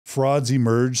frauds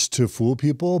emerge to fool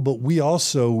people, but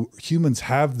humans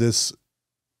have this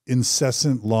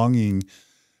incessant longing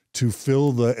to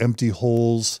fill the empty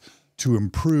holes, to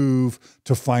improve,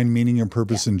 to find meaning and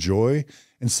purpose and joy.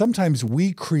 And sometimes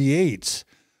we create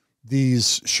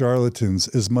these charlatans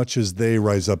as much as they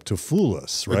rise up to fool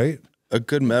us, right? A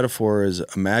good metaphor is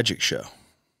a magic show.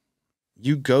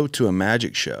 You go to a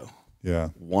magic show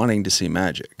wanting to see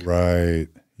magic. Right.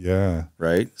 Yeah.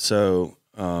 Right. So,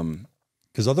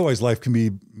 because otherwise life can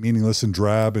be meaningless and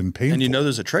drab and painful. And you know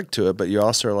there's a trick to it, but you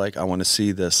also are like, I want to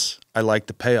see this. I like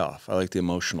the payoff. I like the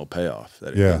emotional payoff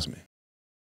that it gives me.